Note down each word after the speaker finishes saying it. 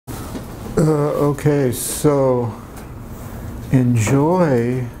Okay, so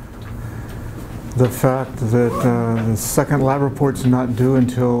enjoy the fact that the second lab report's not due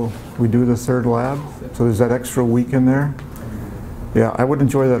until we do the third lab. So there's that extra week in there. Yeah, I would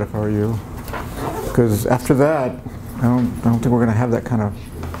enjoy that if I were you, because after that, I don't think we're going to have that kind of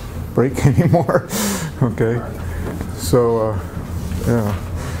break anymore. Okay, so yeah.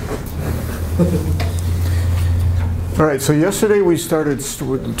 All right, so yesterday we started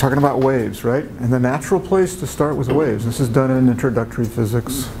talking about waves, right? And the natural place to start with waves, this is done in introductory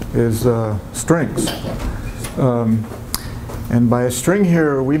physics, is strings. And by a string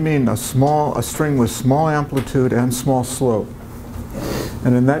here, we mean a string with small amplitude and small slope.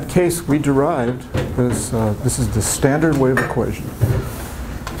 And in that case, we derived this, this is the standard wave equation.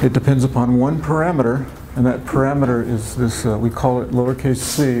 It depends upon one parameter, and that parameter is this, we call it lowercase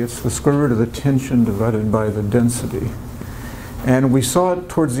c. It's the square root of the tension divided by the density. And we saw it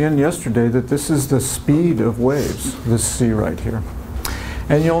towards the end yesterday that this is the speed of waves, this c right here.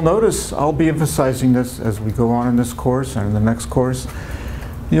 And you'll notice, I'll be emphasizing this as we go on in this course and in the next course.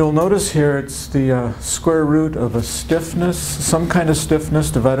 You'll notice here it's the square root of a stiffness, some kind of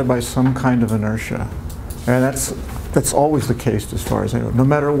stiffness divided by some kind of inertia. And that's always the case as far as I know. No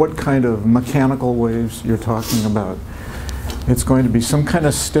matter what kind of mechanical waves you're talking about, it's going to be some kind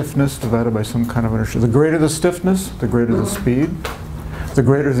of stiffness divided by some kind of inertia. The greater the stiffness, the greater the speed. The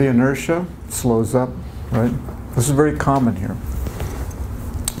greater the inertia, it slows up, right? This is very common here.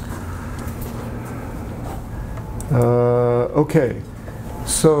 Okay,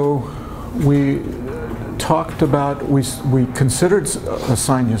 so we talked about, we considered a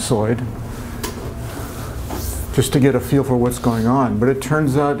sinusoid, just to get a feel for what's going on. But it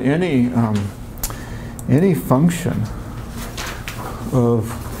turns out any function of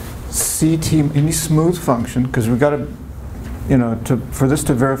CT, any smooth function, because we've got to, you know, for this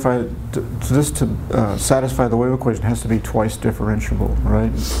to verify, satisfy the wave equation, it has to be twice differentiable,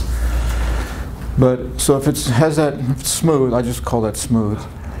 right? But so if it has that smooth, I just call that smooth.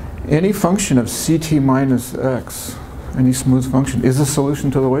 Any function of CT minus x, any smooth function, is a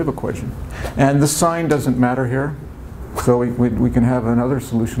solution to the wave equation. And the sign doesn't matter here. So we can have another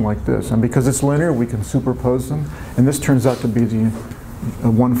solution like this. And because it's linear, we can superpose them. And this turns out to be the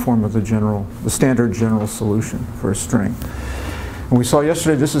one form of the standard general solution for a string. And we saw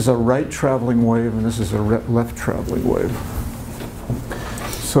yesterday this is a right traveling wave and this is a left traveling wave.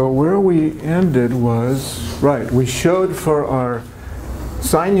 So where we ended was, right, we showed for our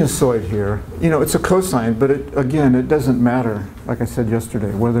sinusoid here, you know, it's a cosine, but again, it doesn't matter, like I said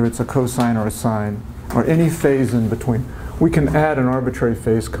yesterday, whether it's a cosine or a sine, or any phase in between. We can add an arbitrary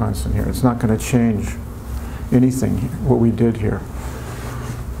phase constant here. It's not going to change anything here, what we did here.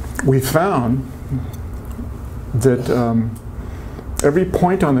 We found that every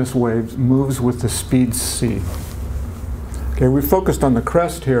point on this wave moves with the speed c. Okay, we focused on the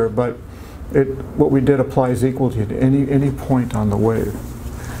crest here, but what we did applies equally to any point on the wave.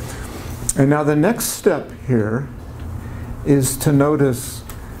 And now the next step here is to notice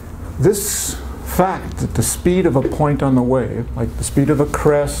this fact that the speed of a point on the wave, like the speed of a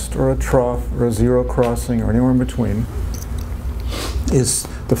crest or a trough or a zero crossing or anywhere in between, is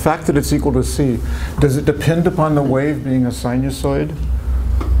the fact that it's equal to c. Does it depend upon the wave being a sinusoid?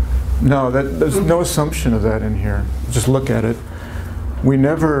 No, there's no assumption of that in here. Just look at it. We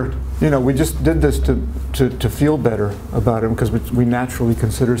never, you know, we just did this to feel better about it because we naturally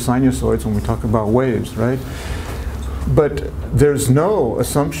consider sinusoids when we talk about waves, right? But there's no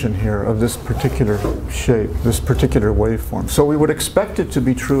assumption here of this particular shape, this particular waveform. So we would expect it to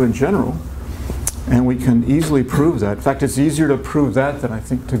be true in general, and we can easily prove that. In fact, it's easier to prove that than I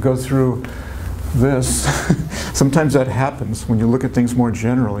think to go through this. Sometimes that happens when you look at things more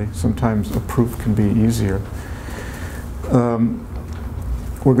generally. Sometimes a proof can be easier.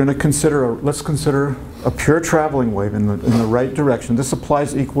 We're going to consider, let's consider a pure traveling wave in the right direction. This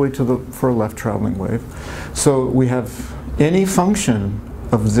applies equally for a left traveling wave. So we have any function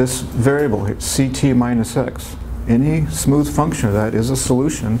of this variable here, CT minus x. Any smooth function of that is a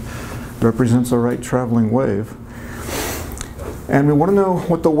solution, represents a right traveling wave. And we want to know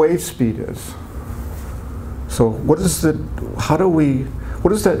what the wave speed is. So what does that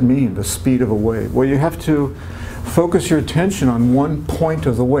mean, the speed of a wave? Well, you have to focus your attention on one point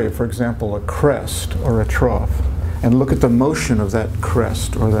of the wave, for example, a crest or a trough, and look at the motion of that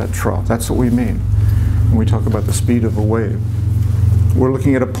crest or that trough. That's what we mean when we talk about the speed of a wave. We're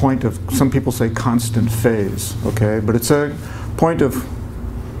looking at a point of, some people say constant phase, okay? But it's a point of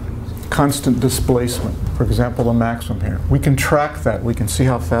constant displacement, for example, the maximum here. We can track that. We can see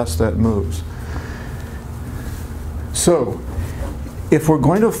how fast that moves. So if we're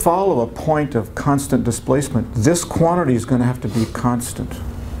going to follow a point of constant displacement, this quantity is going to have to be constant,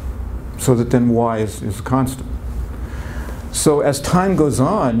 so that then y is constant. So as time goes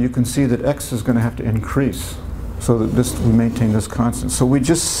on, you can see that x is going to have to increase, so that we maintain this constant. So we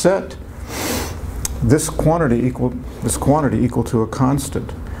just set this quantity equal to a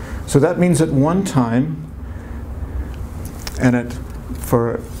constant. So that means at one time, and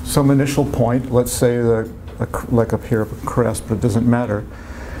for some initial point, let's say like up here, a crest, but it doesn't matter.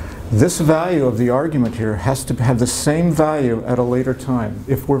 This value of the argument here has to have the same value at a later time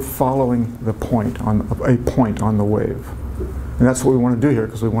if we're following the point on a point on the wave. And that's what we want to do here,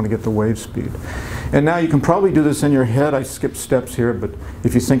 because we want to get the wave speed. And now you can probably do this in your head. I skipped steps here, but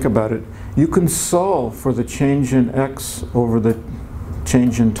if you think about it, you can solve for the change in x over the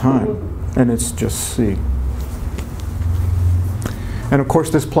change in time, and it's just c. And of course,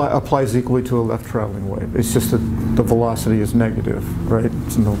 this applies equally to a left traveling wave. It's just that the velocity is negative, right?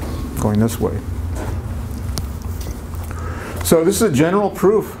 It's going this way. So this is a general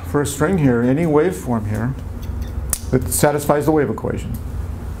proof for a string here, any waveform here, that satisfies the wave equation,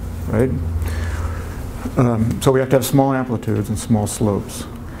 right? So we have to have small amplitudes and small slopes.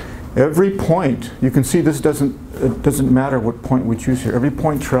 Every point, you can see it doesn't matter what point we choose here. Every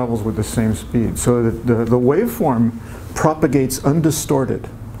point travels with the same speed. So that the waveform propagates undistorted.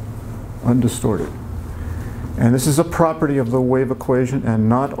 And this is a property of the wave equation, and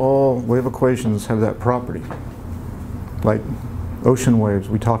not all wave equations have that property. Like ocean waves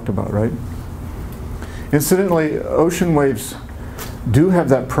we talked about, right? Incidentally, ocean waves do have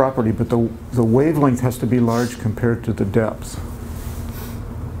that property, but the wavelength has to be large compared to the depth.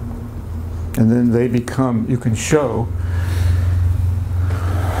 And then they become, you can show,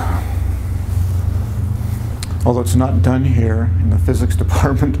 although it's not done here in the physics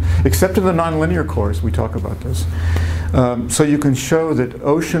department, except in the nonlinear course, we talk about this. So you can show that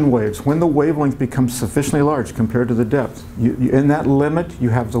ocean waves, when the wavelength becomes sufficiently large compared to the depth, in that limit, you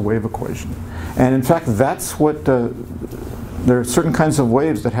have the wave equation. And in fact, that's what, there are certain kinds of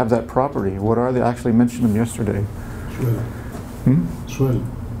waves that have that property. What are they? I actually mentioned them yesterday. Swell. Swell.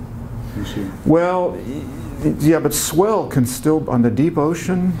 You see. Well, yeah, but swell can still, on the deep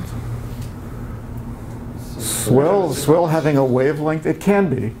ocean, swell having a wavelength, it can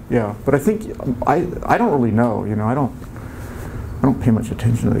be, yeah. But I think, I don't really know, you know, I don't pay much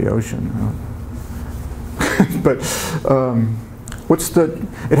attention to the ocean. But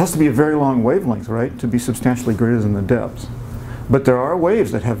it has to be a very long wavelength, right, to be substantially greater than the depth. But there are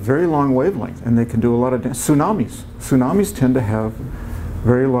waves that have very long wavelength, and they can do a lot of tsunamis. Tsunamis tend to have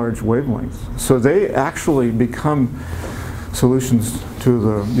very large wavelengths. So they actually become solutions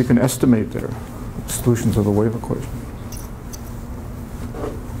to you can estimate their solutions of the wave equation.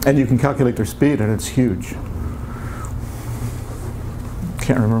 And you can calculate their speed, and it's huge.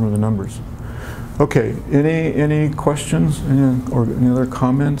 Can't remember the numbers. Okay, any questions or any other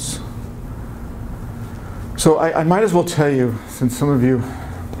comments? So I might as well tell you, since some of you,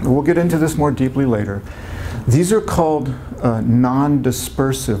 we'll get into this more deeply later. These are called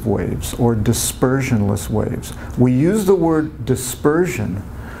non-dispersive waves or dispersionless waves. We use the word dispersion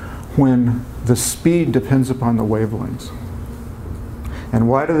when the speed depends upon the wavelengths. And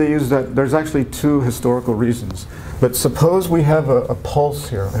why do they use that? There's actually two historical reasons. But suppose we have a pulse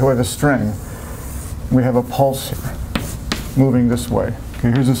here, we have a string. We have a pulse here, moving this way.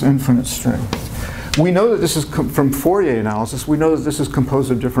 Okay, here's this infinite string. We know that this is, from Fourier analysis, we know that this is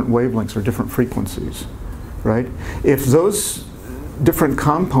composed of different wavelengths or different frequencies, right? If those different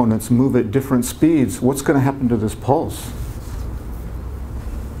components move at different speeds, what's going to happen to this pulse?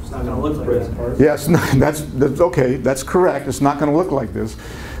 It's not going to look like this. Yes, that's okay, that's correct. It's not going to look like this.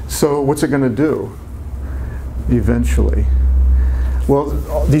 So what's it going to do eventually? Well,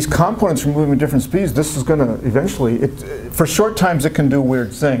 these components are moving at different speeds. This is going to eventually, for short times it can do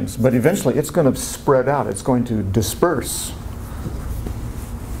weird things, but eventually it's going to spread out. It's going to disperse.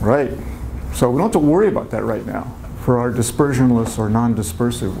 Right. So we don't have to worry about that right now for our dispersionless or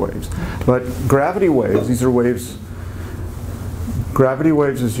non-dispersive waves. But gravity waves, these are waves. Gravity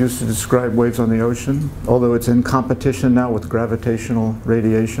waves is used to describe waves on the ocean, although it's in competition now with gravitational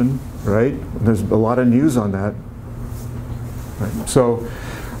radiation, right? There's a lot of news on that. Right. So,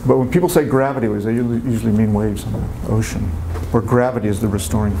 but when people say gravity waves, they usually mean waves on the ocean, where gravity is the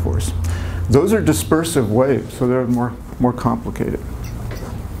restoring force. Those are dispersive waves, so they're more complicated.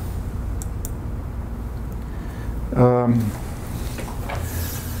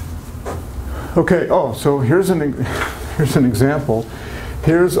 Okay. Oh, so here's an example.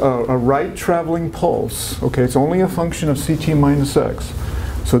 Here's a right traveling pulse. Okay, it's only a function of CT minus x.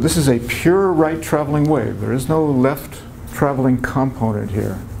 So this is a pure right traveling wave. There is no left traveling component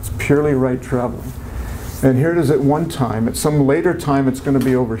here. It's purely right traveling. And here it is at one time. At some later time, it's going to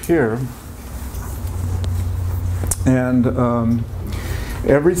be over here. And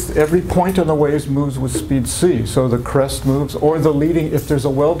every point on the waves moves with speed c. So the crest moves, or the leading, if there's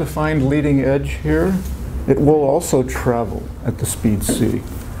a well-defined leading edge here, it will also travel at the speed c.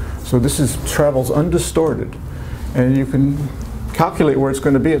 So this travels undistorted. And you can calculate where it's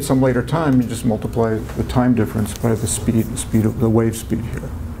going to be at some later time. You just multiply the time difference by the speed of the wave speed here.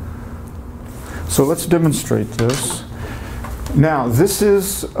 So let's demonstrate this. Now this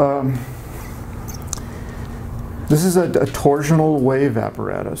is a torsional wave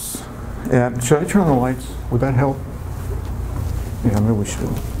apparatus. And should I turn on the lights? Would that help? Yeah, maybe we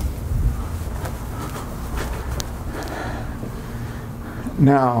should.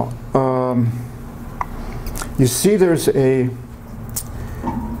 Now, you see there's a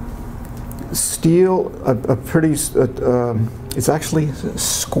steel, it's actually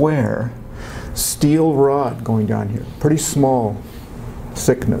square steel rod going down here. Pretty small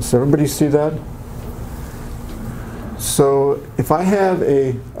thickness. Everybody see that? So if I have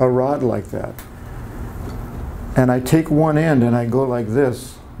a rod like that, and I take one end and I go like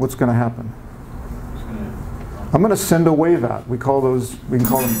this, what's going to happen? I'm going to send a wave out. We can call them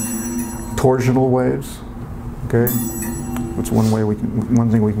torsional waves. Okay, that's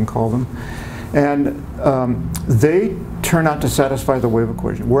one thing we can call them. And they turn out to satisfy the wave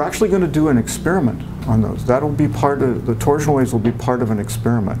equation. We're actually going to do an experiment on those. That'll be part of, the torsional waves will be part of an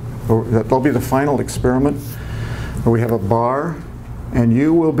experiment. That'll be the final experiment where we have a bar and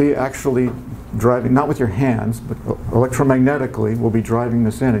you will be actually driving, not with your hands, but electromagnetically, we'll be driving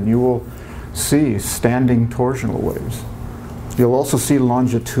this in and you will see standing torsional waves. You'll also see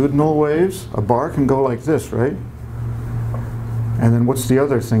longitudinal waves. A bar can go like this, right? And then what's the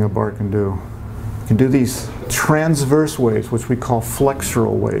other thing a bar can do? It can do these transverse waves, which we call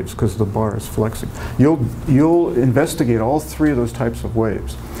flexural waves, because the bar is flexing. You'll investigate all three of those types of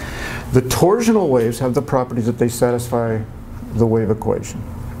waves. The torsional waves have the properties that they satisfy the wave equation,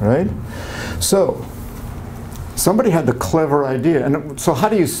 right? So, somebody had the clever idea, and so how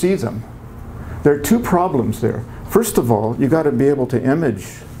do you see them? There are two problems there. First of all, you got to be able to image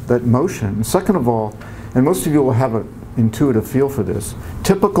that motion. And second of all, and most of you will have an intuitive feel for this,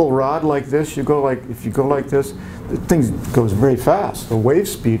 typical rod like this, if you go like this, the thing goes very fast. The wave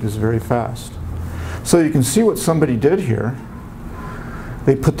speed is very fast. So you can see what somebody did here.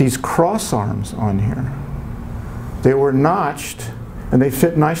 They put these cross arms on here. They were notched and they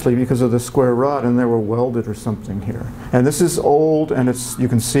fit nicely because of the square rod, and they were welded or something here. And this is old, and you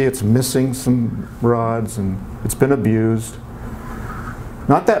can see it's missing some rods and it's been abused.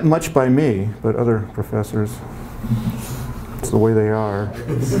 Not that much by me, but other professors. It's the way they are.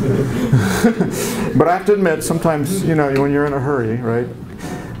 But I have to admit, sometimes, you know, when you're in a hurry, right?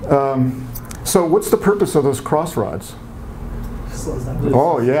 So what's the purpose of those cross rods?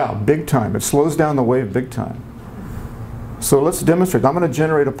 Oh yeah, big time. It slows down the wave big time. So let's demonstrate. I'm going to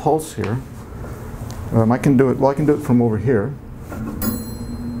generate a pulse here. I can do it from over here.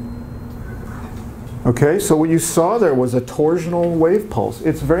 Okay, so what you saw there was a torsional wave pulse.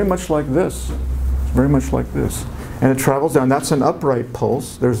 It's very much like this. It's very much like this. And it travels down. That's an upright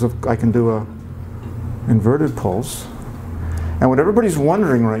pulse. I can do a inverted pulse. And what everybody's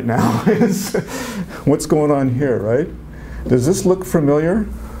wondering right now is what's going on here, right? Does this look familiar?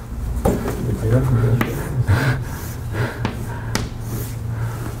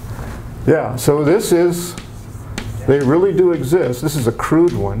 Yeah, so this is, they really do exist. This is a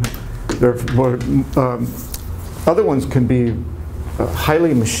crude one. Other ones can be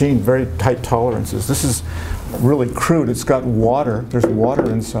highly machined, very tight tolerances. This is really crude. It's got water. There's water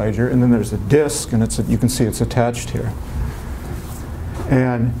inside here, and then there's a disc, and you can see it's attached here.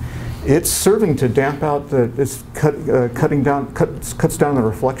 And it's serving to damp out it's cuts down the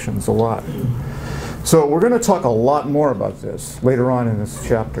reflections a lot. So we're going to talk a lot more about this later on in this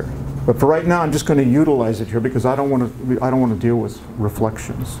chapter. But for right now, I'm just going to utilize it here because I don't want to deal with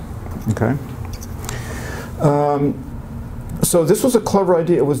reflections. Okay. So this was a clever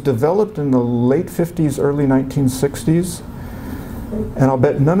idea. It was developed in the late 50s, early 1960s, and I'll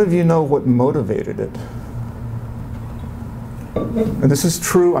bet none of you know what motivated it. And this is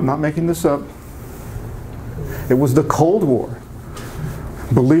true. I'm not making this up. It was the Cold War.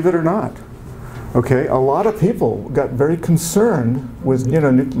 Believe it or not. Okay, a lot of people got very concerned with, you know,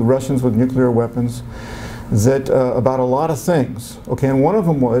 Russians with nuclear weapons, about a lot of things. Okay, and one of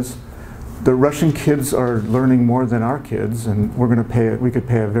them was the Russian kids are learning more than our kids, and we could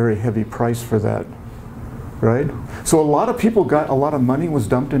pay a very heavy price for that right? So a lot of people a lot of money was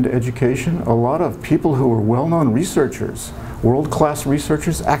dumped into education. A lot of people who were well-known researchers, world-class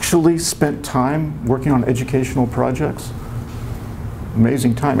researchers, actually spent time working on educational projects.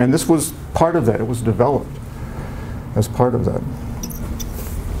 Amazing time. And this was part of that. It was developed as part of that.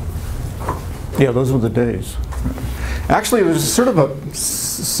 Yeah, those were the days. Actually, there's sort of a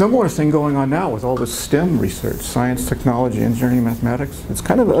similar thing going on now with all this STEM research, science, technology, engineering, mathematics. It's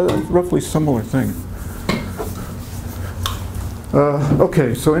kind of a roughly similar thing.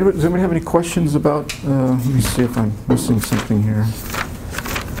 Okay, so does anybody have any questions about, let me see if I'm missing something here.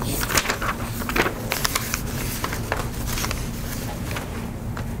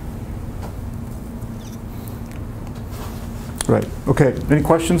 Right, okay, any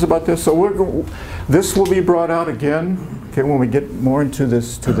questions about this? So this will be brought out again, okay, when we get more into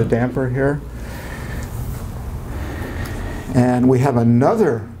this, to the damper here. And we have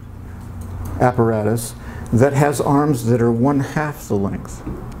another apparatus that has arms that are 1/2 the length.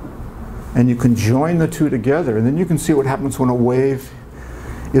 And you can join the two together, and then you can see what happens when a wave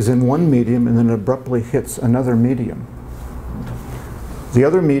is in one medium and then abruptly hits another medium. The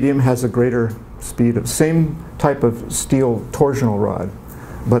other medium has a greater speed of same type of steel torsional rod,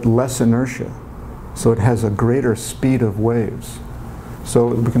 but less inertia. So it has a greater speed of waves. So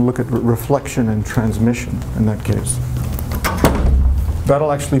we can look at reflection and transmission in that case.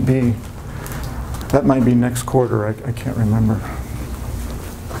 That'll actually be, that might be next quarter, I can't remember.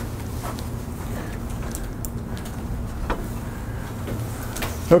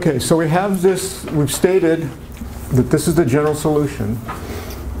 Okay, so we have this, we've stated that this is the general solution.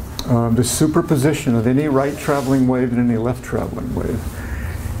 The superposition of any right traveling wave and any left traveling wave.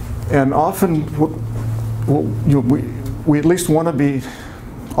 And often, we at least want to be,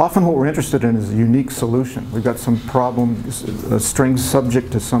 often what we're interested in is a unique solution. We've got some problem, a string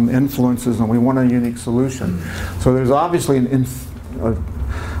subject to some influences, and we want a unique solution. So there's obviously an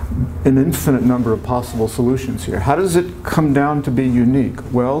infinite number of possible solutions here. How does it come down to be unique?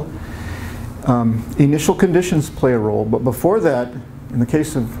 Well, initial conditions play a role, but before that, in the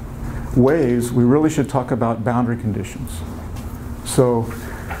case of waves, we really should talk about boundary conditions. So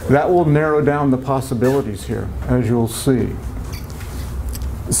that will narrow down the possibilities here, as you'll see.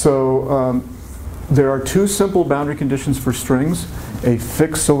 So there are two simple boundary conditions for strings. A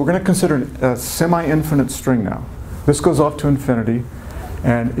fixed, so we're going to consider a semi-infinite string now. This goes off to infinity,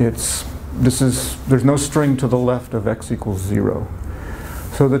 and there's no string to the left of x equals 0.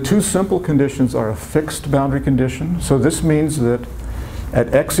 So the two simple conditions are a fixed boundary condition. So this means that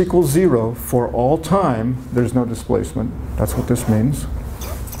at x equals 0, for all time, there's no displacement. That's what this means.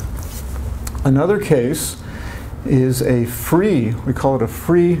 Another case is a free, we call it a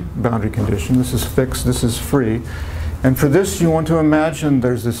free boundary condition. This is fixed, this is free. And for this, you want to imagine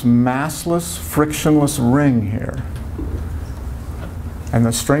there's this massless, frictionless ring here. And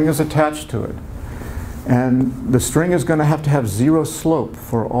the string is attached to it. And the string is going to have 0 slope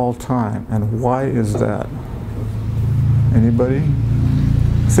for all time. And why is that? Anybody?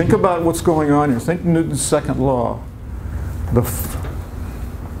 Think about what's going on here. Think Newton's second law.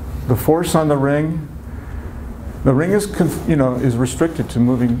 The force on the ring is, is restricted to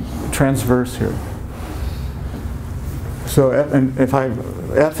moving transverse here. So if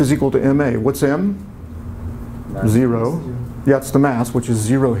F is equal to ma, what's m? 0. Yeah, it's the mass, which is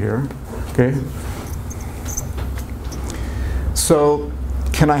 0 here. Okay. So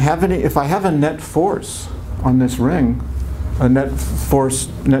can I have if I have a net force on this ring, a net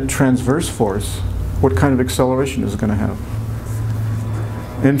transverse force, what kind of acceleration is it going to have?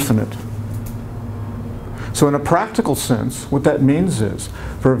 Infinite. So in a practical sense, what that means is,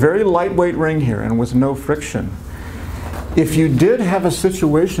 for a very lightweight ring here and with no friction, if you did have a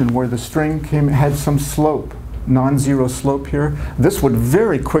situation where the string had some slope, non-zero slope here, this would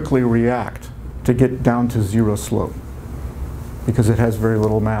very quickly react to get down to 0 slope, because it has very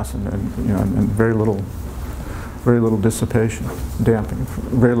little mass and very little dissipation, damping,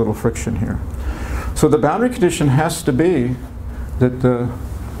 very little friction here. So the boundary condition has to be that the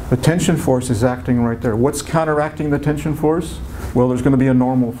tension force is acting right there. What's counteracting the tension force? Well, there's going to be a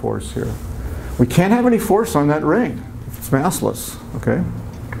normal force here. We can't have any force on that ring if it's massless, okay?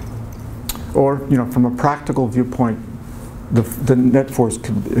 Or, from a practical viewpoint, the net force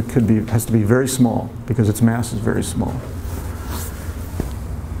has to be very small because its mass is very small.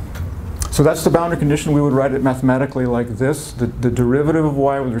 So that's the boundary condition. We would write it mathematically like this. The derivative of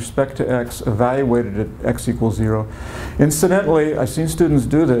y with respect to x evaluated at x equals 0. Incidentally, I've seen students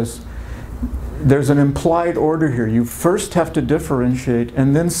do this. There's an implied order here. You first have to differentiate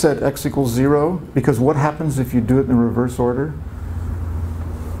and then set x equals 0, because what happens if you do it in reverse order?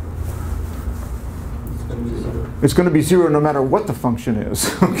 It's going to be 0 no matter what the function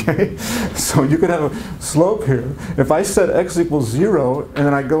is, okay? So you could have a slope here. If I set x equals 0, and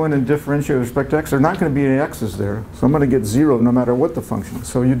then I go in and differentiate with respect to x, there are not going to be any x's there. So I'm going to get 0 no matter what the function is.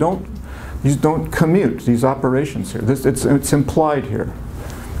 So you don't commute these operations here. It's implied here.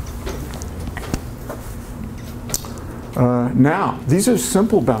 Now, these are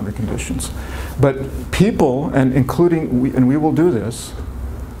simple boundary conditions. But people, and including, we will do this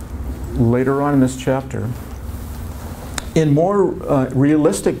later on in this chapter, in more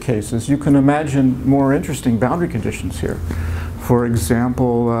realistic cases, you can imagine more interesting boundary conditions here. For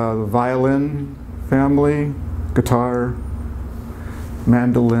example, the violin family, guitar,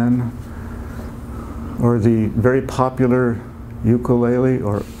 mandolin, or the very popular ukulele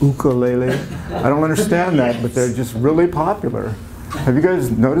or ukulele. I don't understand that, but they're just really popular. Have you guys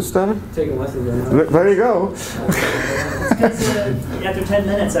noticed that? Taking lessons right now. There you go. Because after 10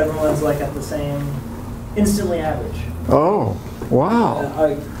 minutes, everyone's like at the same, instantly average. Oh, wow.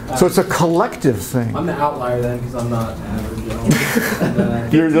 So it's a collective thing. I'm the outlier then because I'm not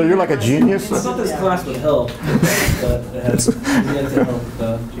average. You're like a genius? I thought this class would help, but it has yet to help.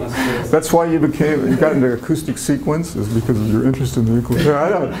 That's why you got into acoustic sequence, is because of your interest in the ukulele. I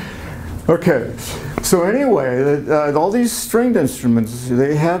don't. Okay, so anyway, all these stringed instruments,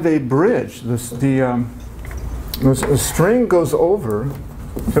 they have a bridge. The string goes over,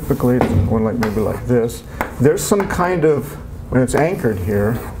 typically it's one like maybe like this. There's some kind of, when it's anchored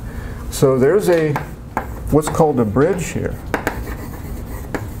here, so there's what's called a bridge here.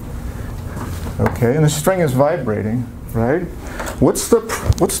 Okay, and the string is vibrating, right? What's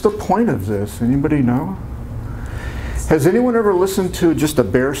the point of this? Anybody know? Has anyone ever listened to just a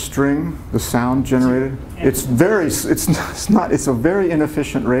bare string, the sound generated? It's a very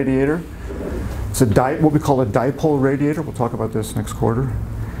inefficient radiator. It's what we call a dipole radiator. We'll talk about this next quarter.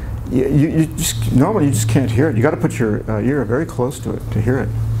 Normally you just can't hear it. You got to put your ear very close to it to hear it.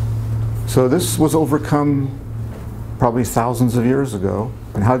 So this was overcome probably thousands of years ago.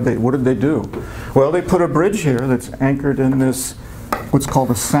 And what did they do? Well, they put a bridge here that's anchored in this, what's called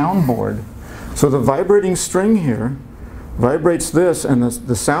a soundboard. So the vibrating string here vibrates this, and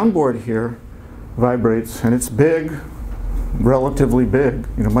the soundboard here vibrates, and it's big, relatively big,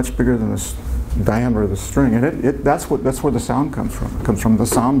 much bigger than the diameter of the string, and that's where the sound comes from. It comes from the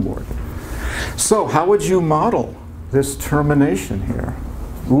soundboard. So how would you model this termination here?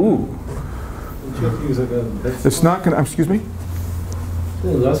 Ooh. It's not going to, excuse me?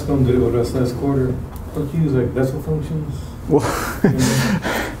 Last quarter, don't you use like decimal functions? Well,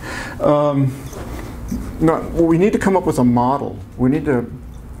 no, we need to come up with a model. We need to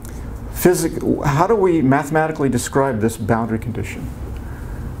how do we mathematically describe this boundary condition?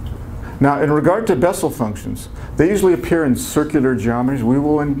 Now, in regard to Bessel functions, they usually appear in circular geometries. We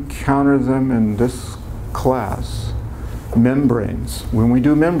will encounter them in this class. Membranes. When we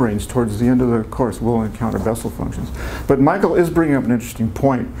do membranes towards the end of the course, we'll encounter Bessel functions. But Michael is bringing up an interesting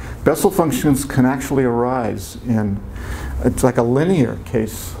point. Bessel functions can actually arise in, it's like a linear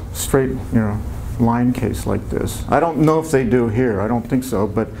case, straight, line case like this. I don't know if they do here. I don't think so,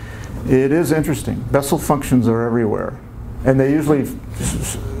 but it is interesting. Bessel functions are everywhere, and they usually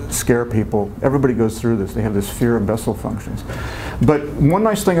scare people. Everybody goes through this. They have this fear of Bessel functions. But one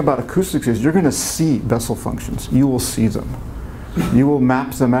nice thing about acoustics is you're going to see Bessel functions. You will see them. You will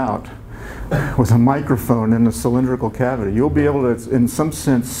map them out with a microphone in a cylindrical cavity. You'll be able to, in some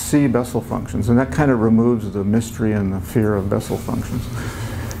sense, see Bessel functions, and that kind of removes the mystery and the fear of Bessel functions.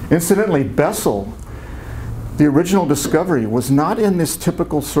 Incidentally, Bessel, the original discovery, was not in this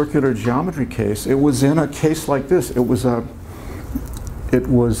typical circular geometry case. It was in a case like this. It was a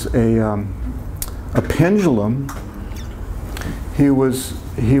pendulum. He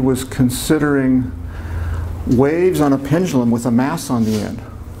was considering waves on a pendulum with a mass on the end,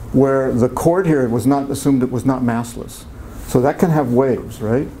 where the cord here was not assumed, it was not massless. So that can have waves,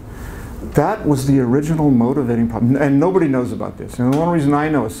 right? That was the original motivating problem, and nobody knows about this. And the only reason I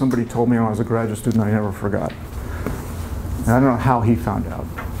know is somebody told me when I was a graduate student. I never forgot. And I don't know how he found out.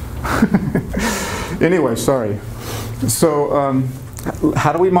 Anyway, sorry. So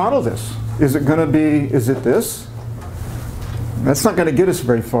how do we model this? Is it going to be, is it this? That's not going to get us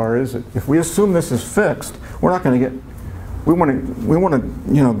very far, is it? If we assume this is fixed, we're not going to get, we want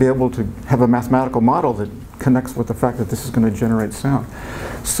to be able to have a mathematical model that connects with the fact that this is going to generate sound.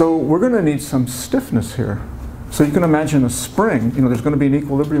 So we're going to need some stiffness here. So you can imagine a spring, there's going to be an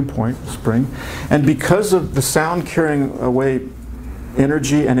equilibrium point, spring, and because of the sound carrying away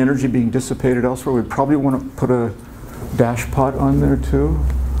energy and energy being dissipated elsewhere, we probably want to put a dash pot on there too.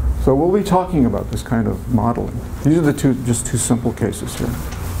 So we'll be talking about this kind of modeling. These are just two simple cases here.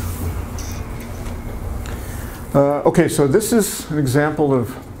 Okay, so this is an example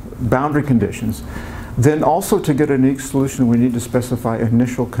of boundary conditions. Then also to get a unique solution, we need to specify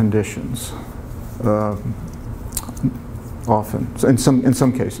initial conditions. Often, so in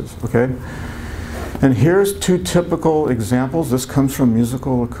some cases, okay? And here's two typical examples. This comes from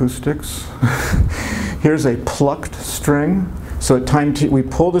musical acoustics. Here's a plucked string. So at time t, we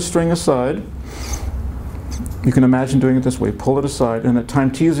pull the string aside. You can imagine doing it this way. Pull it aside, and at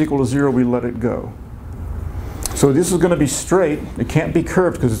time t is equal to 0, we let it go. So this is going to be straight. It can't be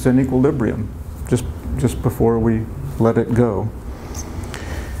curved because it's in equilibrium just before we let it go.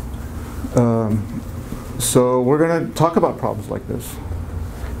 So we're going to talk about problems like this.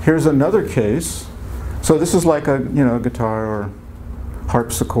 Here's another case. So this is like a guitar or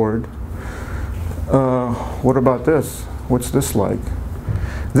harpsichord. What about this? What's this like?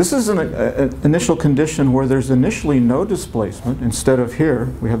 This is an initial condition where there's initially no displacement. Instead of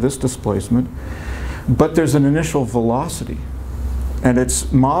here, we have this displacement. But there's an initial velocity. And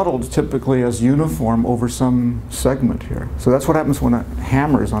it's modeled typically as uniform over some segment here. So that's what happens when it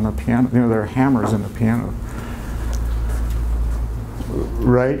hammers on a piano. You know, there are hammers in the piano.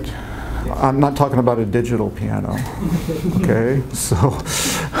 Right? I'm not talking about a digital piano. Okay?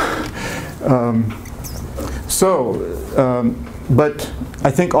 But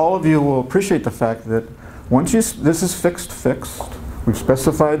I think all of you will appreciate the fact that once this is fixed. We've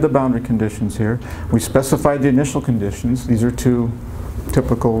specified the boundary conditions here. We specified the initial conditions. These are two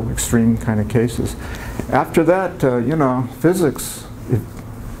typical extreme kind of cases. After that, physics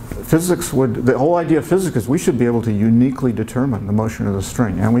would, the whole idea of physics is we should be able to uniquely determine the motion of the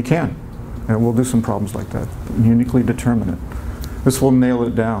string, and we can. And we'll do some problems like that, uniquely determine it. This will nail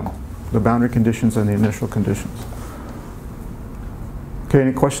it down, the boundary conditions and the initial conditions. Okay,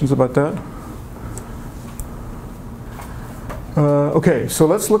 any questions about that? Okay, so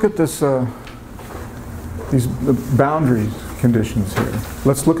let's look at this, these boundary conditions here.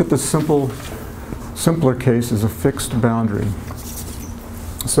 Let's look at the simpler case as a fixed boundary.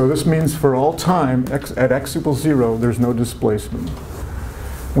 So this means for all time, at x equals 0, there's no displacement.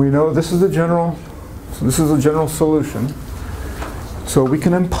 We know this is a general solution. So we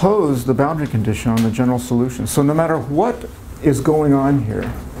can impose the boundary condition on the general solution. So no matter what is going on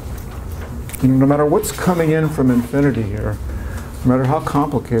here, no matter what's coming in from infinity here, no matter how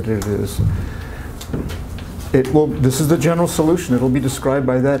complicated it is, this is the general solution. It'll be described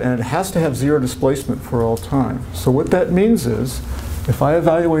by that, and it has to have 0 displacement for all time. So what that means is, if I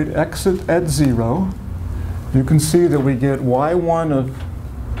evaluate x at 0, you can see that we get y1 of,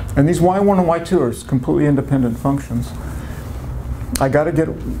 and these y1 and y2 are completely independent functions. I got to get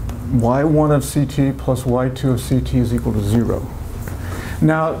y1 of ct plus y2 of ct is equal to 0.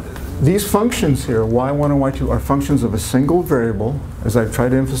 Now, these functions here, y1 and y2, are functions of a single variable, as I've tried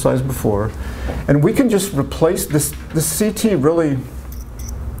to emphasize before. And we can just replace this ct really,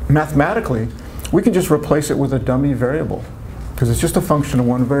 mathematically, we can just replace it with a dummy variable, because it's just a function of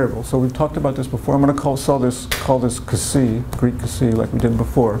one variable. So we've talked about this before. I'm going to call this Kasi, Greek Kasi, like we did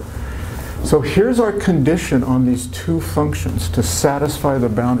before. So here's our condition on these two functions to satisfy the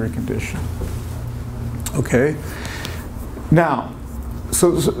boundary condition. Okay? Now,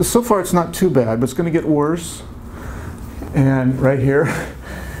 so far it's not too bad, but it's going to get worse. And right here.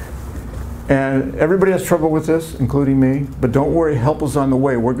 And everybody has trouble with this, including me. But don't worry, help is on the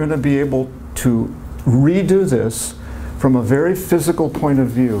way. We're going to be able to redo this from a very physical point of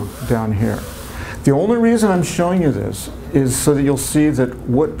view down here. The only reason I'm showing you this is so that you'll see that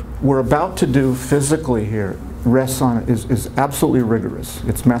what we're about to do physically here rests on is absolutely rigorous.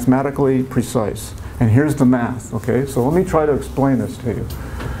 It's mathematically precise. And here's the math, okay? So let me try to explain this to you.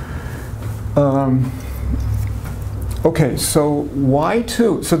 Okay, so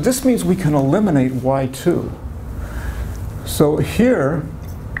y2, so this means we can eliminate y2. So here,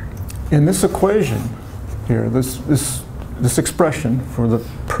 in this equation, here, this expression for the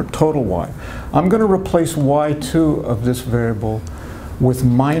total y, I'm going to replace y2 of this variable with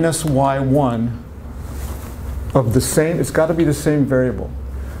minus y1 of the same, it's got to be the same variable.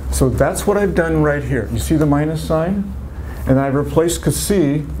 So that's what I've done right here. You see the minus sign? And I replaced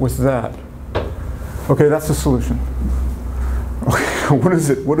Kasi with that. Okay, that's the solution. Okay,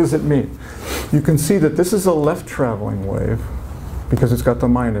 what does it mean? You can see that this is a left traveling wave because it's got the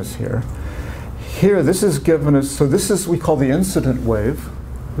minus here. Here, this is given us, so this is, we call the incident wave.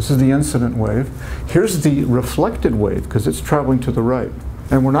 This is the incident wave. Here's the reflected wave because it's traveling to the right.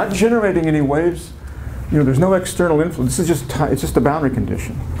 And we're not generating any waves. You know, there's no external influence. This is just, it's just a boundary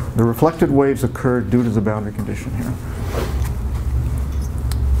condition. The reflected waves occur due to the boundary condition here.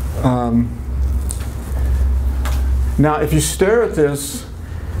 Now, if you stare at this,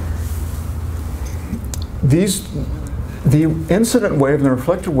 the incident wave and the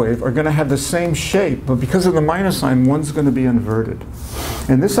reflected wave are going to have the same shape, but because of the minus sign, one's going to be inverted.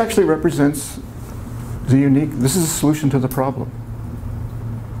 And this actually represents this is a solution to the problem.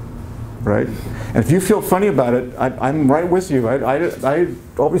 Right? And if you feel funny about it, I'm right with you. I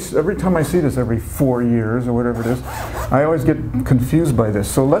always, every time I see this every 4 years or whatever it is, I always get confused by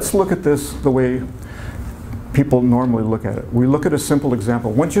this. So let's look at this the way people normally look at it. We look at a simple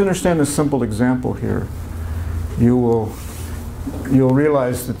example. Once you understand this simple example here, you'll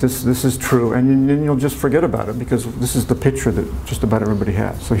realize that this is true, and then you'll just forget about it because this is the picture that just about everybody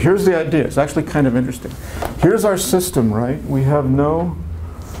has. So here's the idea. It's actually kind of interesting. Here's our system, right? We have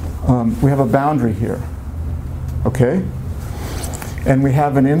we have a boundary here, okay? And we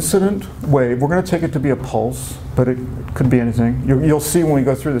have an incident wave. We're going to take it to be a pulse, but it could be anything. You'll see when we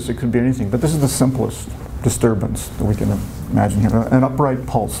go through this, it could be anything. But this is the simplest disturbance that we can imagine here, an upright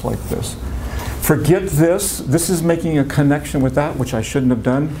pulse like this. Forget this. This is making a connection with that, which I shouldn't have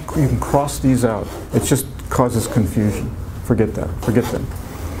done. You can cross these out. It just causes confusion. Forget that. Forget them.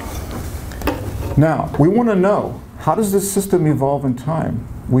 Now, we want to know, how does this system evolve in time?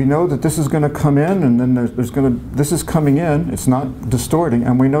 We know that this is going to come in, and then this is coming in, it's not distorting,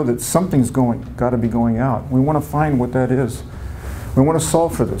 and we know that something's got to be going out. We want to find what that is. We want to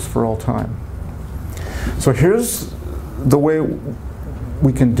solve for this for all time. So here's the way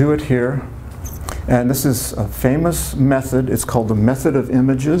we can do it here. And this is a famous method. It's called the method of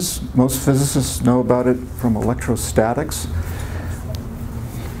images. Most physicists know about it from electrostatics.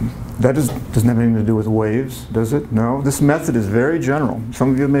 That doesn't have anything to do with waves, does it? No. This method is very general.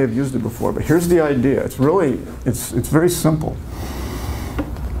 Some of you may have used it before, but here's the idea. It's very simple.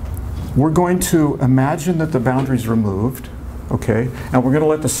 We're going to imagine that the boundary's removed, okay? And we're going to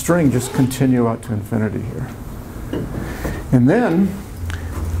let the string just continue out to infinity here. And then,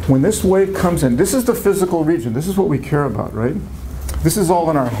 when this wave comes in, this is the physical region. This is what we care about, right? This is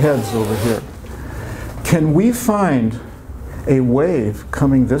all in our heads over here. Can we find a wave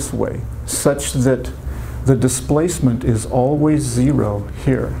coming this way such that the displacement is always 0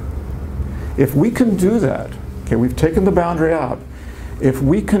 here? If we can do that, okay, we've taken the boundary out. If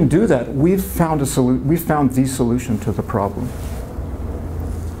we can do that, we've found the solution to the problem.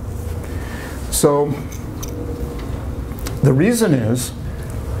 So the reason is,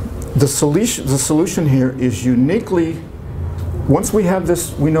 the solution here is uniquely, once we have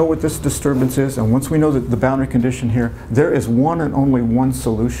this, we know what this disturbance is, and once we know that the boundary condition here, there is one and only one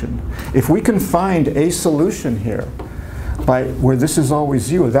solution. If we can find a solution here where this is always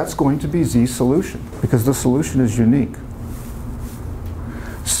 0, that's going to be Z solution, because the solution is unique.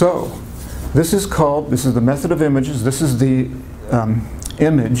 So this is the method of images. This is the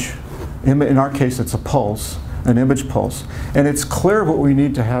image. In our case, it's a pulse. An image pulse. And it's clear what we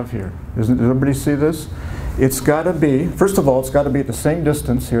need to have here. Does everybody see this? It's got to be, first of all, it's got to be at the same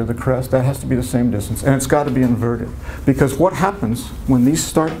distance here, the crest, that has to be the same distance, and it's got to be inverted. Because what happens when this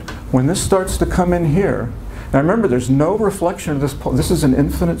starts to come in here, now remember there's no reflection of this pulse, this is an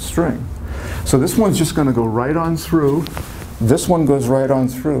infinite string. So this one's just going to go right on through, this one goes right on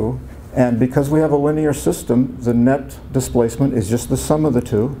through, and because we have a linear system, the net displacement is just the sum of the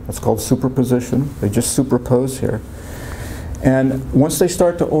two. That's called superposition. They just superpose here. And once they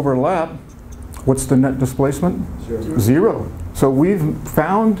start to overlap, what's the net displacement? 0. So we've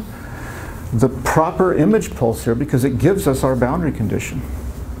found the proper image pulse here because it gives us our boundary condition.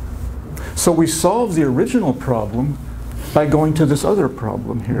 So we solve the original problem by going to this other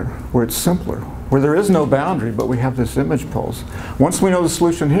problem here, where it's simpler, where there is no boundary, but we have this image pulse. Once we know the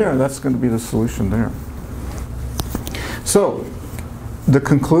solution here, that's going to be the solution there. So the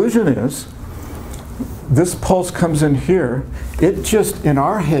conclusion is, this pulse comes in here, it just, in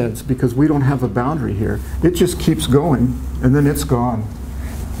our heads, because we don't have a boundary here, it just keeps going, and then it's gone.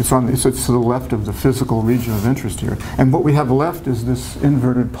 It's to the left of the physical region of interest here. And what we have left is this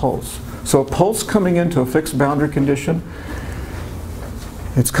inverted pulse. So a pulse coming into a fixed boundary condition,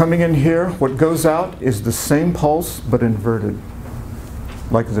 it's coming in here. What goes out is the same pulse, but inverted,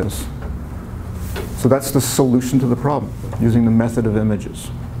 like this. So that's the solution to the problem, using the method of images.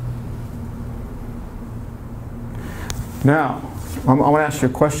 Now, I want to ask you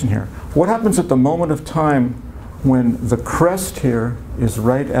a question here. What happens at the moment of time when the crest here is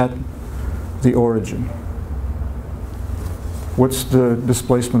right at the origin? What's the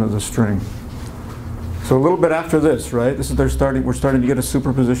displacement of the string? So a little bit after this, right? We're starting to get a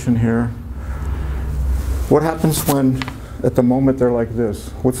superposition here. What happens when, at the moment they're like this?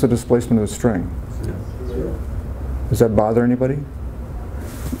 What's the displacement of the string? 0. Does that bother anybody?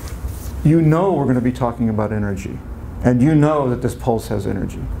 You know we're going to be talking about energy. And you know that this pulse has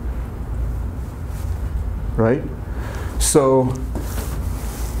energy. right? So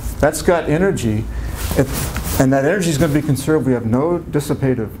that's got energy, and that energy is going to be conserved. We have no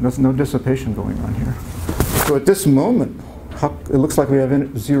dissipation going on here. So at this moment, it looks like we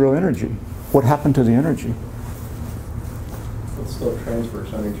have zero energy. What happened to the energy? It's still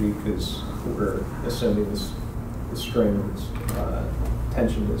transverse energy because we're assuming this string's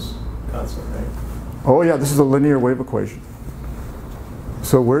tension is constant, right? Oh yeah, this is a linear wave equation.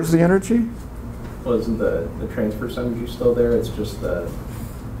 So where's the energy? Well, isn't the transverse energy still there? It's just the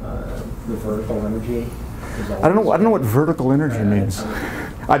vertical energy. I don't know what vertical energy means,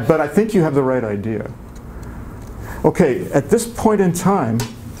 but I think you have the right idea. Okay, at this point in time,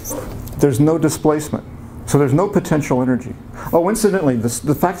 there's no displacement. So there's no potential energy. Oh, incidentally,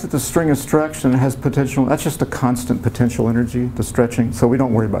 the fact that the string is stretched and it has potential, that's just a constant potential energy, the stretching, so we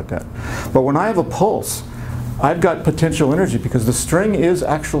don't worry about that. But when I have a pulse, I've got potential energy because the string is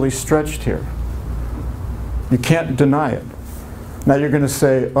actually stretched here. You can't deny it. Now you're going to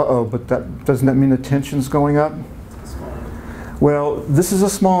say, uh-oh, but doesn't that mean the tension's going up? Well, this is a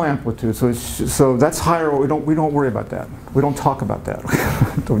small amplitude, so that's higher. We don't worry about that. We don't talk about that.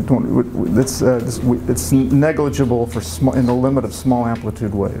 It's negligible in the limit of small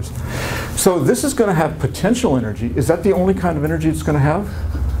amplitude waves. So this is going to have potential energy. Is that the only kind of energy it's going to have?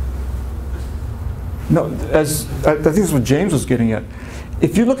 No. I think this is what James was getting at.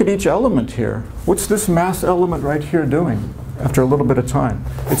 If you look at each element here, what's this mass element right here doing after a little bit of time?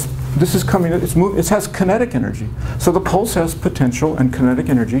 It has kinetic energy. So the pulse has potential and kinetic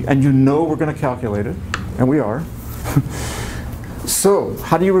energy, and you know we're going to calculate it, and we are. So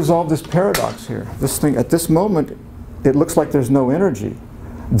how do you resolve this paradox here? This thing, at this moment, it looks like there's no energy.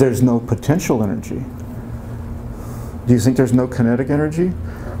 There's no potential energy. Do you think there's no kinetic energy?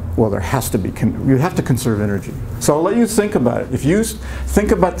 Well, there has to be. You have to conserve energy. So I'll let you think about it. If you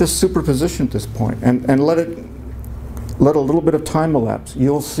think about this superposition at this point and let a little bit of time elapse,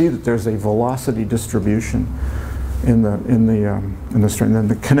 you'll see that there's a velocity distribution in the string. And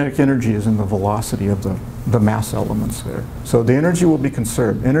the kinetic energy is in the velocity of the mass elements there. So the energy will be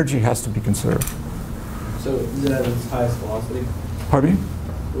conserved. Energy has to be conserved. So is it at its highest velocity? Pardon me?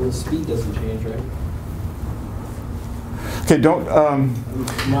 Well, the speed doesn't change, right? Okay,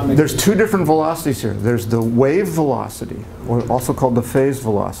 there's two different velocities here. There's the wave velocity, or also called the phase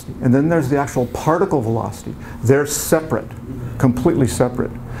velocity, and then there's the actual particle velocity. They're separate, completely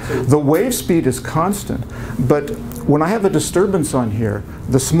separate. The wave speed is constant, but when I have a disturbance on here,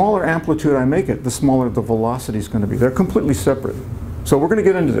 the smaller amplitude I make it, the smaller the velocity is going to be. They're completely separate. So we're going to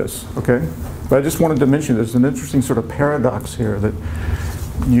get into this, okay? But I just wanted to mention there's an interesting sort of paradox here that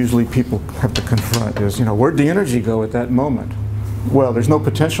usually people have to confront is, where'd the energy go at that moment? Well, there's no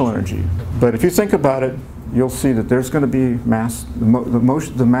potential energy. But if you think about it, you'll see that there's going to be mass.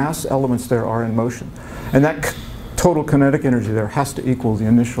 The mass elements there are in motion. And that total kinetic energy there has to equal the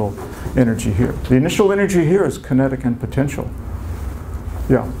initial energy here. The initial energy here is kinetic and potential.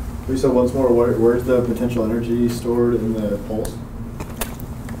 Yeah? So once more, where's the potential energy stored in the pulse?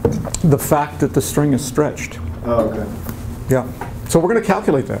 The fact that the string is stretched. Oh, okay. Yeah. So we're going to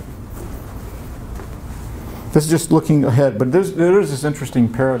calculate that. This is just looking ahead, but there is this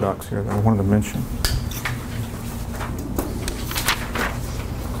interesting paradox here that I wanted to mention.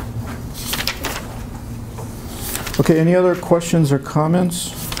 Okay, any other questions or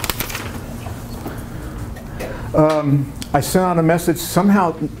comments? I sent out a message.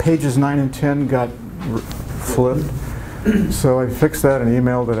 Somehow pages 9 and 10 got flipped. So I fixed that and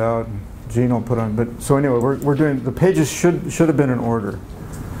emailed it out. Gene will put on, but so anyway, we're doing, the pages should have been in order.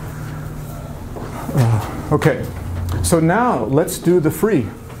 Okay, so now let's do the free.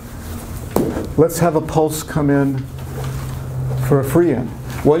 Let's have a pulse come in for a free end.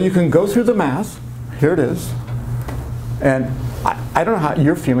 Well, you can go through the math. Here it is. And I don't know how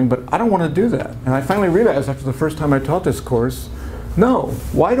you're feeling, but I don't want to do that. And I finally realized after the first time I taught this course, no,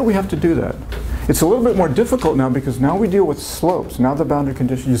 why do we have to do that? It's a little bit more difficult now because now we deal with slopes. Now the boundary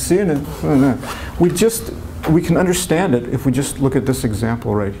condition, you see it, we can understand it if we just look at this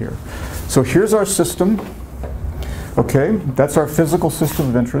example right here. So here's our system. Okay, that's our physical system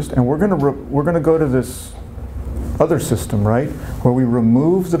of interest, and we're going to go to this other system, right, where we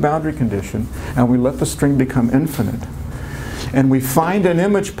remove the boundary condition and we let the string become infinite. And we find an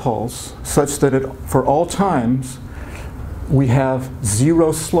image pulse such that for all times we have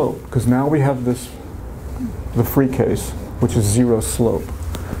zero slope, because now we have the free case, which is zero slope.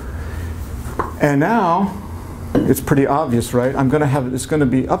 And now it's pretty obvious, right? It's going to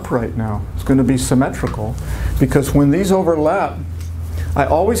be upright now. It's going to be symmetrical, because when these overlap, I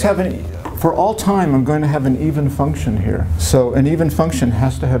always have for all time, I'm going to have an even function here. So an even function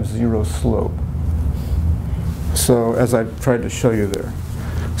has to have zero slope. So as I tried to show you there.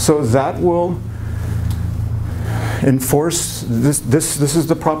 So that will enforce, this is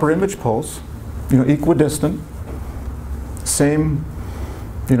the proper image pulse, equidistant, same,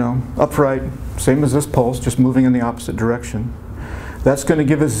 upright, same as this pulse, just moving in the opposite direction. That's going to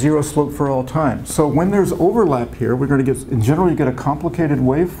give us zero slope for all time. So when there's overlap here, we're going to get, in general, you get a complicated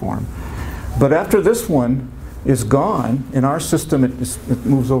waveform. But after this one is gone, in our system it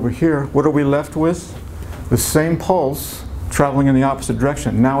moves over here, what are we left with? The same pulse traveling in the opposite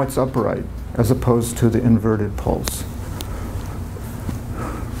direction. Now it's upright, as opposed to the inverted pulse.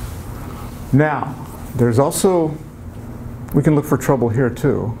 Now, there's also, we can look for trouble here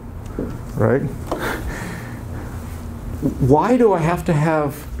too, right? Why do I have to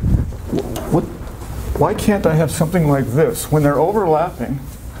have, why can't I have something like this? When they're overlapping,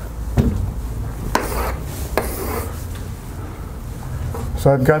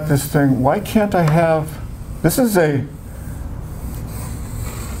 so I've got this thing, why can't I have, this is a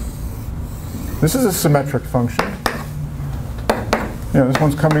symmetric function. This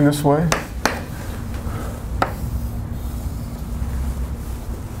one's coming this way.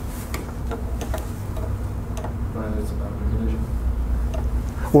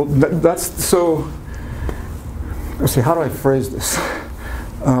 Well, that's so. Let's see. How do I phrase this?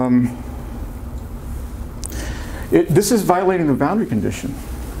 This is violating the boundary condition.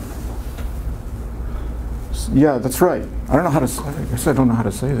 Yeah, that's right. I don't know how to. I guess I don't know how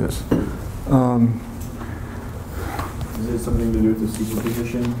to say this. Is it something to do with the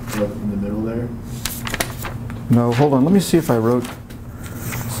superposition in the middle there? No, hold on. Let me see if I wrote.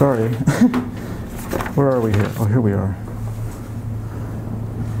 Sorry. Where are we here? Oh, here we are.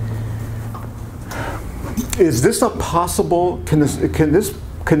 Is this a possible? Can this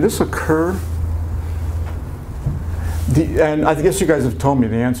occur? And I guess you guys have told me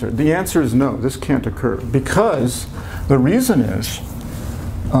the answer. The answer is no. This can't occur because the reason is,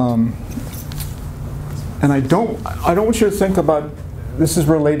 and I don't want you to think about this is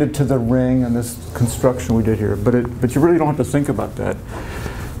related to the ring and this construction we did here, but you really don't have to think about that.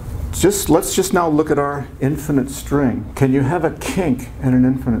 Let's just now look at our infinite string. Can you have a kink in an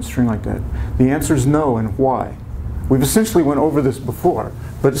infinite string like that? The answer is no, and why? We've essentially went over this before,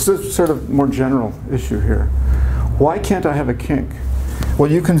 but it's a sort of more general issue here. Why can't I have a kink?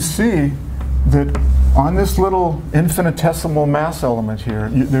 Well, you can see that on this little infinitesimal mass element here,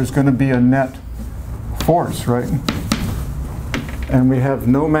 there's going to be a net force, right? And we have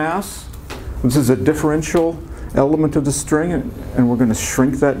no mass. This is a differential element of the string, and we're going to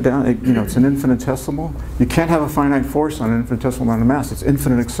shrink that down. It's an infinitesimal. You can't have a finite force on an infinitesimal amount of mass. It's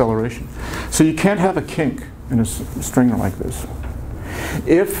infinite acceleration. So you can't have a kink in a string like this,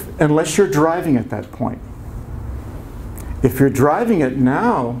 unless you're driving at that point. If you're driving it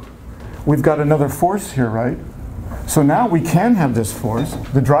now, we've got another force here, right? So now we can have this force.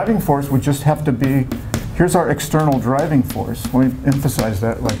 The driving force would just have to be, here's our external driving force. Let me emphasize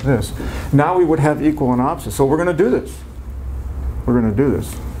that like this. Now we would have equal and opposite. So we're going to do this. We're going to do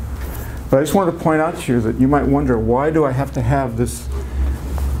this. But I just wanted to point out to you that you might wonder, why do I have to have this,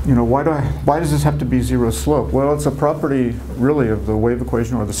 why does this have to be zero slope? Well, it's a property, really, of the wave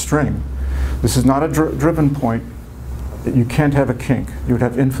equation or the string. This is not a driven point. You can't have a kink. You would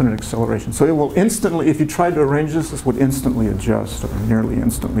have infinite acceleration. So it will instantly, if you tried to arrange this, this would instantly adjust, or nearly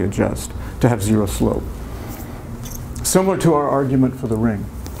instantly adjust, to have zero slope. Similar to our argument for the ring.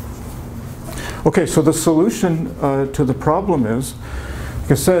 Okay, so the solution to the problem is,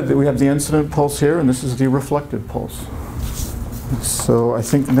 like I said, that we have the incident pulse here, and this is the reflected pulse. So I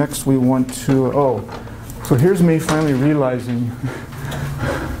think next we want to, so here's me finally realizing,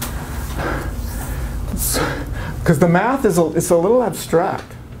 because the math it's a little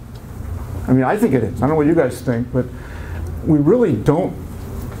abstract. I mean, I think it is. I don't know what you guys think, but we really don't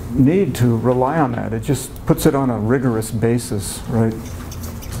need to rely on that. It just puts it on a rigorous basis, right?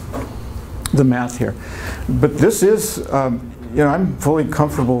 The math here. But this is, I'm fully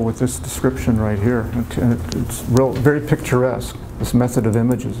comfortable with this description right here. It's very picturesque, this method of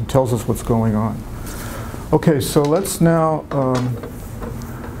images. It tells us what's going on. Okay, so let's now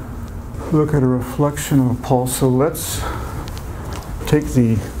look at a reflection of a pulse. So let's take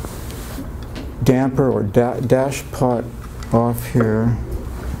the damper or dash pot off here,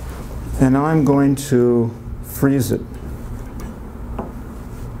 and I'm going to freeze it.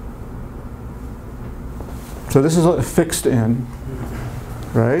 So this is a fixed in,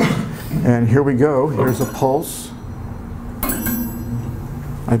 right? And here we go. Here's a pulse.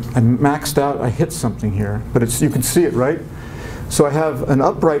 I maxed out. I hit something here, but you can see it, right? So I have an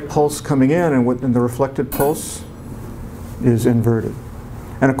upright pulse coming in, and the reflected pulse is inverted.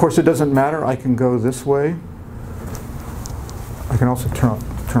 And of course, it doesn't matter. I can go this way, I can also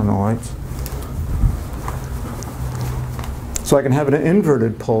turn the lights. So I can have an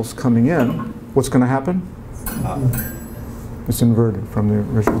inverted pulse coming in. What's going to happen? It's inverted from the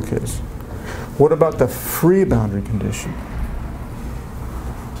original case. What about the free boundary condition?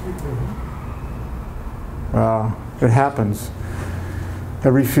 It happens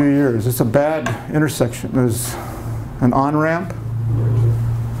every few years. It's a bad intersection. There's an on-ramp.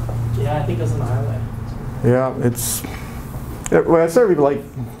 Yeah, I think it's an island. Yeah, it's every like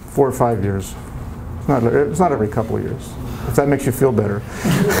 4 or 5 years. It's not every couple of years. If that makes you feel better.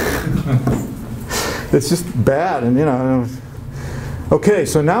 It's just bad, and you know. Okay,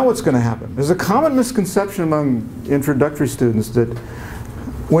 so now what's going to happen? There's a common misconception among introductory students that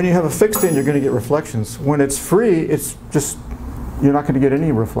when you have a fixed in, you're going to get reflections. When it's free, it's just, you're not going to get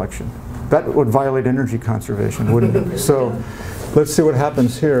any reflection. That would violate energy conservation, wouldn't it? So let's see what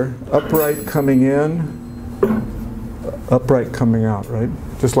happens here. Upright coming in, upright coming out, right?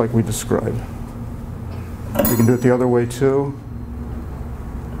 Just like we described. We can do it the other way too.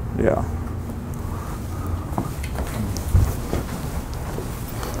 Yeah.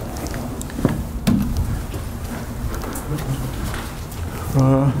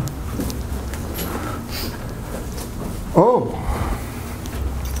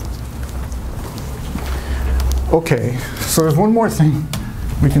 Okay, so there's one more thing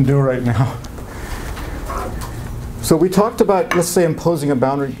we can do right now. So we talked about, let's say, imposing a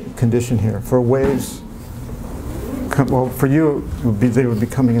boundary condition here for waves. Well, for you, they would be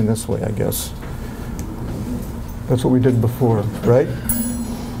coming in this way, I guess. That's what we did before, right?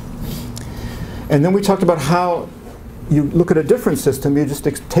 And then we talked about how you look at a different system, you just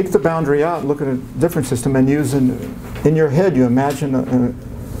take the boundary out, look at a different system, and use in your head, you imagine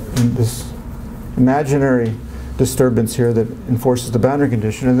this imaginary disturbance here that enforces the boundary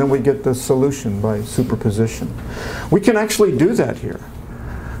condition, and then we get the solution by superposition. We can actually do that here.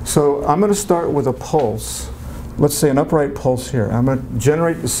 So I'm going to start with a pulse. Let's say an upright pulse here. I'm going to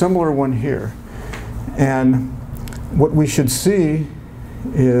generate a similar one here. And what we should see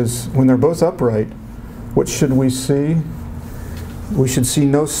is, when they're both upright, what should we see? We should see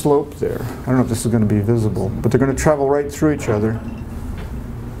no slope there. I don't know if this is going to be visible, but they're going to travel right through each other.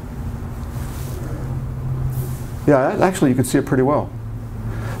 Yeah, actually you can see it pretty well.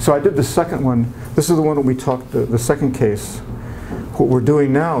 So I did the second one. This is the one that we talked, the second case. What we're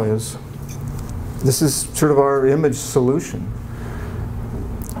doing now is, this is sort of our image solution,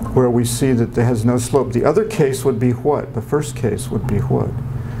 where we see that it has no slope. The other case would be what? The first case would be what?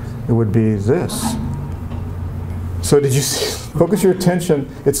 It would be this. So did you see? Focus your attention.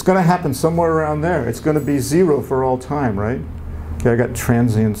 It's going to happen somewhere around there. It's going to be 0 for all time, right? Okay, I got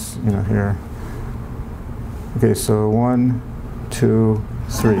transients, you know, here. Okay, so 1, 2,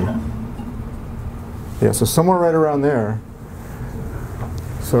 3. Yeah, so somewhere right around there.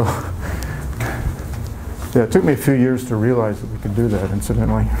 So, yeah, it took me a few years to realize that we could do that,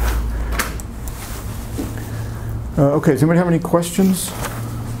 incidentally. Okay, does anybody have any questions?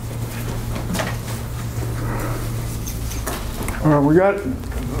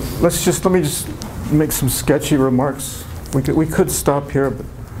 Let me just make some sketchy remarks. We could stop here, but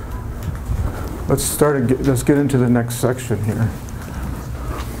let's get into the next section here.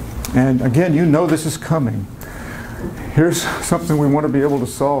 And again, you know this is coming. Here's something we want to be able to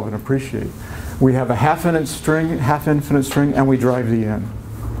solve and appreciate. We have a half-infinite string, and we drive the n.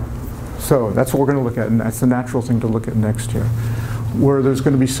 So that's what we're going to look at, and that's the natural thing to look at next here. Where there's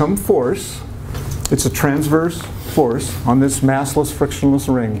going to be some force. It's a transverse force on this massless, frictionless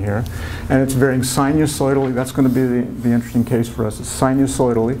ring here, and it's varying sinusoidally. That's going to be the interesting case for us. It's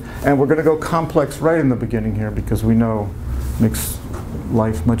sinusoidally, and we're going to go complex right in the beginning here because we know it makes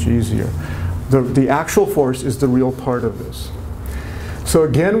life much easier. The actual force is the real part of this. So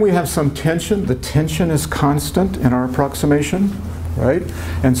again, we have some tension. The tension is constant in our approximation, right?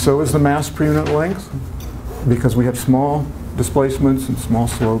 And so is the mass per unit length, because we have small displacements and small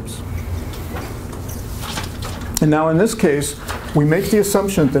slopes. And now in this case, we make the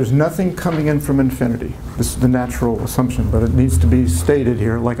assumption that there's nothing coming in from infinity. This is the natural assumption, but it needs to be stated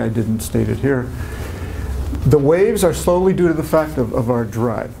here, like I didn't state it here. The waves are slowly due to the fact of our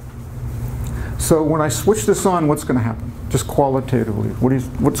drive. So when I switch this on, what's going to happen? Just qualitatively,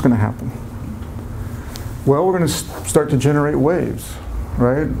 what's going to happen? Well, we're going to start to generate waves,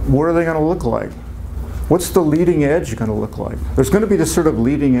 right? What are they going to look like? What's the leading edge going to look like? There's going to be this sort of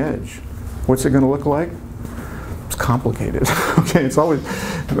leading edge. What's it going to look like? It's complicated. Okay, it's always,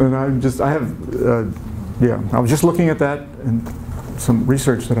 and I was just looking at that in some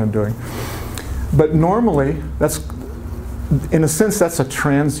research that I'm doing. But normally, in a sense, that's a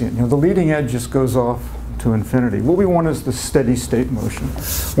transient. You know, the leading edge just goes off to infinity. What we want is the steady state motion.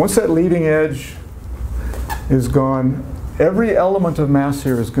 Once that leading edge is gone, every element of mass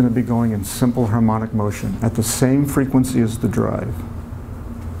here is going to be going in simple harmonic motion at the same frequency as the drive.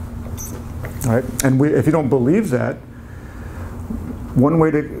 All right? And if you don't believe that, one way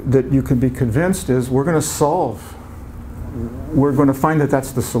that you can be convinced is we're going to solve. We're going to find that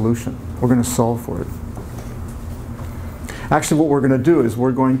that's the solution. We're going to solve for it. Actually, what we're going to do is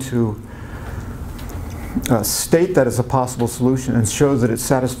we're going to state that as a possible solution and show that it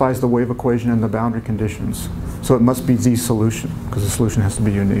satisfies the wave equation and the boundary conditions. So it must be the solution, because the solution has to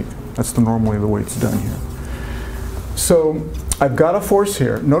be unique. That's normally the way it's done here. So I've got a force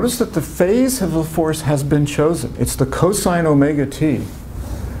here. Notice that the phase of the force has been chosen. It's the cosine omega t.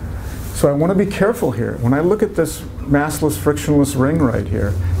 So I want to be careful here. When I look at this massless, frictionless ring right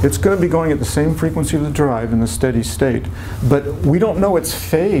here, it's going to be going at the same frequency of the drive in the steady state. But we don't know its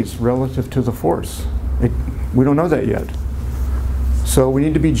phase relative to the force. We don't know that yet. So we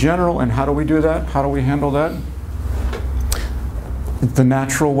need to be general. And how do we do that? How do we handle that? The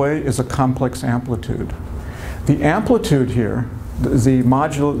natural way is a complex amplitude. The amplitude here, the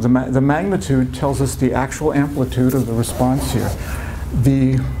magnitude tells us the actual amplitude of the response here.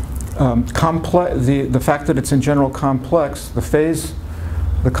 The fact that it's in general complex,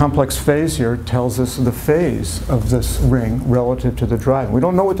 the complex phase here tells us the phase of this ring relative to the drive. We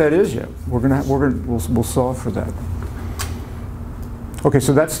don't know what that is yet. We'll solve for that. Okay,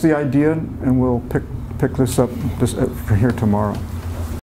 so that's the idea, and we'll pick this up from here tomorrow.